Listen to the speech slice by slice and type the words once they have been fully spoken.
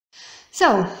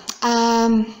So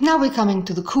now we're coming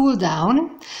to the cool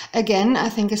down. Again, I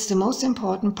think it's the most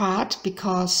important part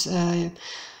because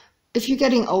if you're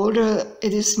getting older,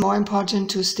 it is more important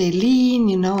to stay lean,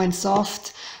 you know, and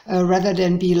soft rather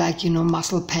than be like, you know,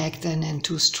 muscle packed and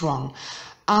too strong.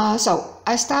 So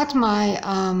I start my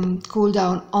cool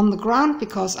down on the ground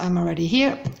because I'm already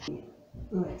here.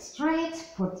 Legs straight,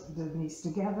 put the knees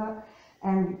together,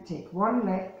 and we take one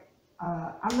leg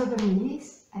under the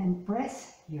knees and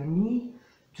press your knee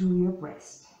to your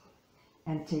breast.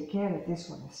 And take care that this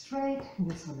one is straight,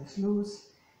 this one is loose,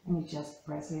 and you just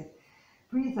press it.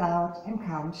 Breathe out and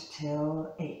count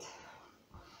till 8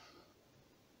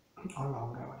 or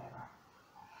longer, whatever.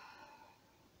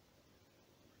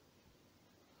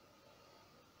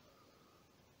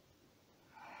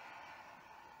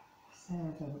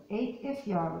 7, 8. If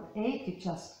you are with 8, you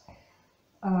just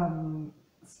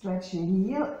stretch your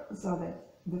heel so that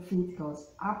the feet goes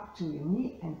up to your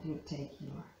knee, and you take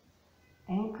your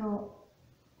ankle,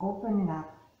 open it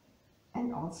up,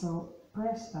 and also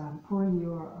press pull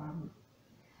your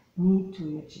knee to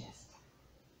your chest,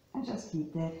 and just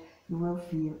keep that. You will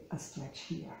feel a stretch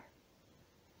here.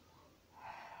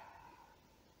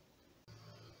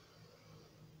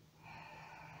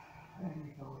 And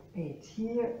we go 8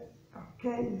 here.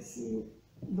 Okay, you see,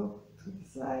 look to the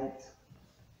side.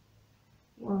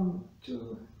 1,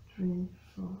 2, 3,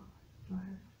 4, 5,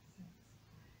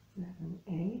 6, 7,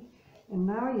 8. And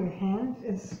now your hand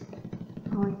is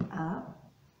going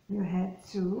up, your head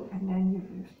too, and then you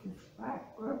lift this back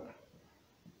up,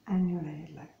 and you lay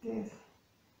it like this,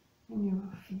 and you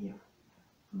will feel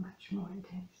much more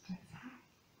intense stretch.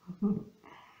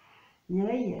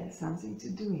 Yeah, something to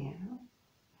do here, no?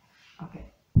 Okay.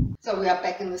 So we are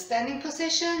back in the standing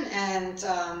position, and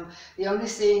the only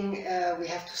thing we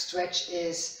have to stretch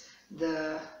is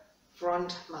the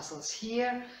front muscles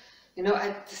here. You know,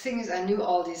 the thing is, I knew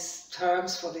all these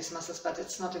terms for these muscles, but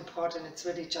it's not important. It's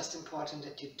really just important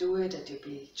that you do it, that you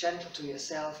be gentle to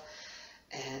yourself,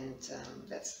 and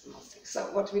that's the most thing.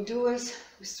 So what we do is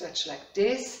we stretch like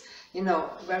this. You know,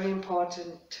 very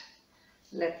important,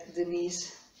 let the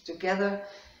knees together,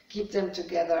 keep them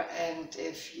together, and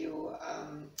if you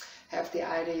have the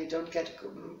idea you don't get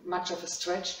much of a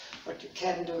stretch, what you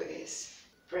can do is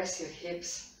press your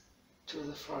hips to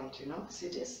the front, you know, see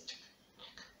this?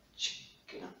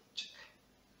 You know,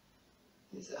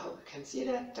 I hope you can see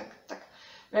that. Tuck, tuck.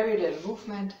 Very little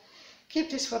movement. Keep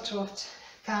this for 12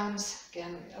 counts.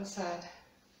 Again, the other side.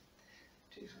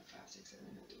 2, 4, 5, 6, 7,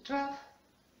 8, 12.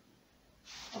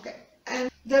 Okay.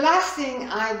 And the last thing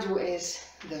I do is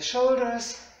the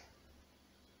shoulders.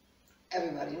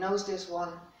 Everybody knows this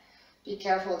one. Be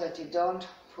careful that you don't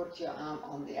put your arm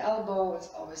on the elbow. It's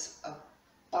always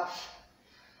above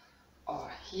or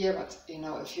here, but you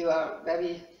know, if you are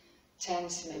very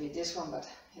tense, maybe this one, but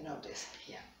you know, this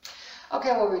here.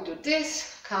 Okay, well, we do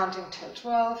this, counting till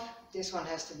 12. This one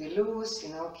has to be loose, you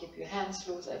know, keep your hands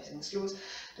loose, everything's loose.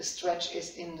 The stretch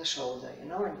is in the shoulder, you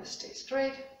know, and you stay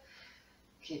straight.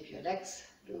 Keep your legs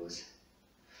loose.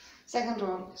 Second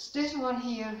one is this one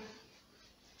here.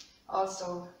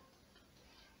 Also,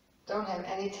 don't have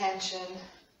any tension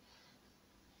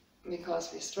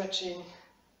because we're stretching.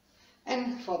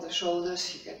 And for the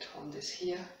shoulders, you get on this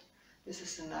here. This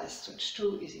is a nice stretch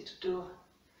too, easy to do.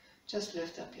 Just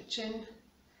lift up your chin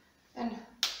and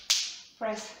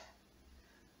press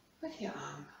with your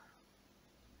arm.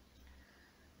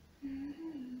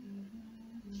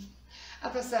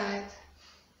 Other side.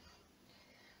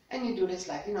 And you do this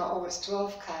like, you know, always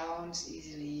 12 counts,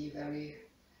 easily, very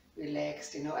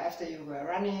relaxed. You know, after you were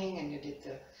running and you did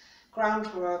the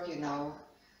groundwork, you know,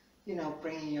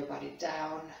 bringing your body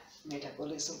down,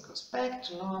 metabolism goes back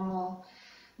to normal.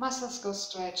 Muscles go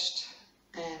stretched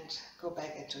and go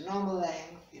back into normal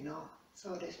length, you know.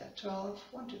 So it is at 12.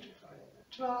 1, 2, 3,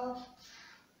 4, 12.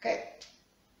 Okay.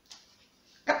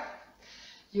 Go.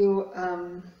 You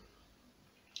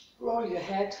roll your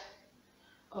head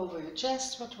over your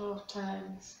chest for 12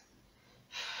 times.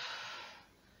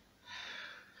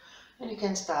 And you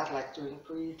can start like doing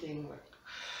breathing.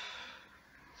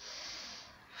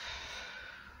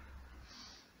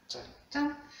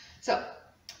 So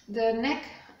the neck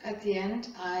at the end,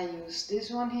 I use this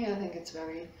one here. I think it's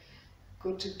very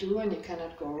good to do and you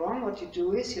cannot go wrong. What you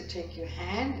do is you take your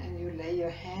hand and you lay your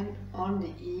hand on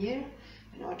the ear,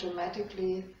 and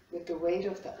automatically with the weight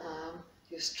of the arm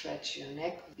you stretch your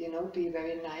neck. You know, be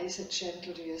very nice and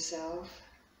gentle to yourself.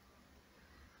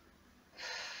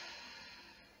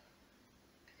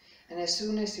 And as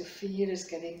soon as you feel it's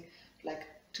getting like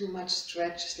too much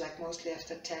stretch, it's like mostly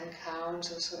after 10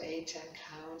 counts or so, 8, 10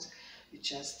 counts, you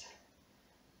just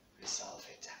resolve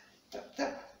it.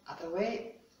 The other other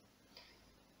way.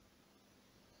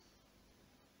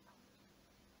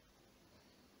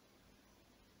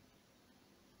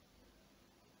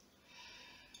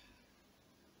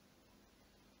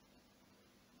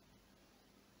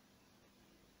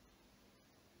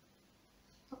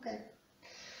 Okay.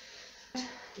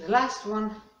 The last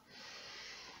one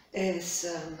is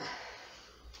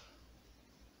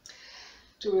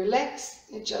to relax.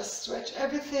 You just stretch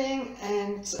everything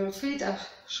and your feet are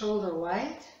shoulder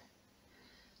wide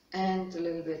and a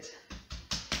little bit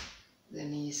the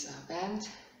knees are bent,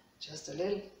 just a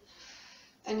little,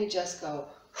 and you just go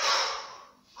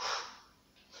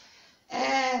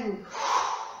and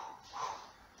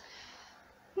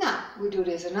now we do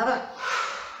this another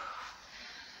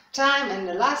time, and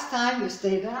the last time you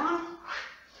stay down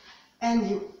and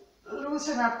you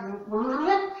loosen up.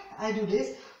 I do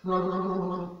this.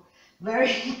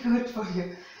 Very good for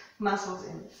your muscles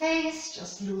in the face.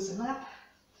 Just loosen up.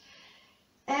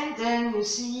 And then you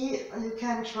see, you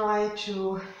can try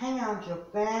to hang out your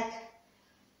back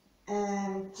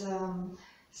and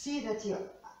see that your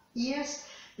ears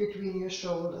between your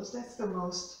shoulders. That's the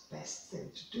most best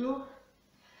thing to do.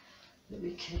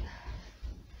 We can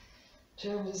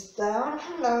turn this down.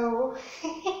 Hello.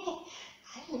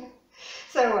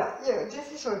 So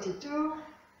this is what you do.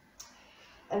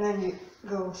 And then you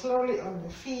go slowly on your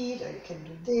feet, or you can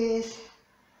do this.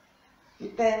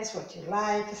 Depends what you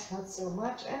like, it's not so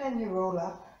much. And then you roll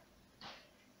up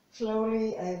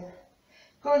slowly. I'm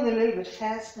going a little bit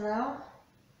fast now,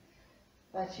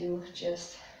 but you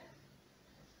just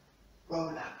roll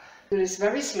up. Do this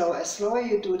very slow. As slower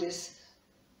you do this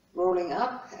rolling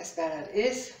up, as better it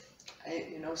is.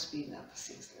 Speeding up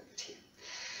things a little bit here.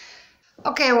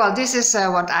 Okay, well, this is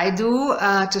what I do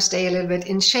to stay a little bit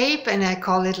in shape, and I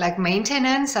call it like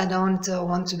maintenance. I don't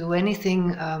want to do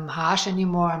anything harsh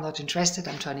anymore. I'm not interested.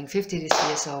 I'm turning 50 this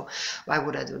year, so why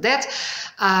would I do that?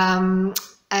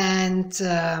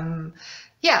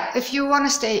 Yeah, if you want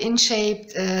to stay in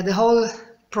shape, the whole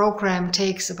program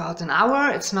takes about an hour.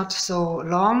 It's not so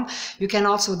long. You can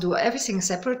also do everything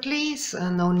separately, so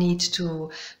no need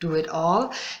to do it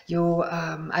all.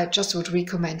 I just would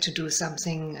recommend to do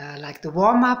something like the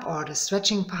warm-up or the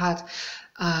stretching part,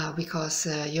 because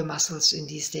your muscles in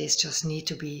these days just need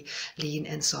to be lean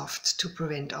and soft to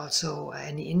prevent also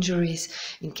any injuries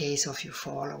in case of you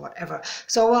fall or whatever.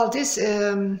 So, well, this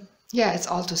yeah, it's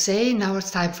all to say. Now it's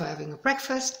time for having a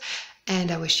breakfast,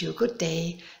 and I wish you a good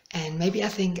day. And maybe I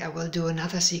think I will do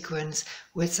another sequence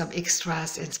with some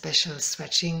extras and special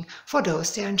stretching for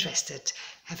those that are interested.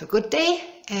 Have a good day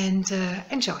and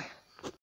enjoy.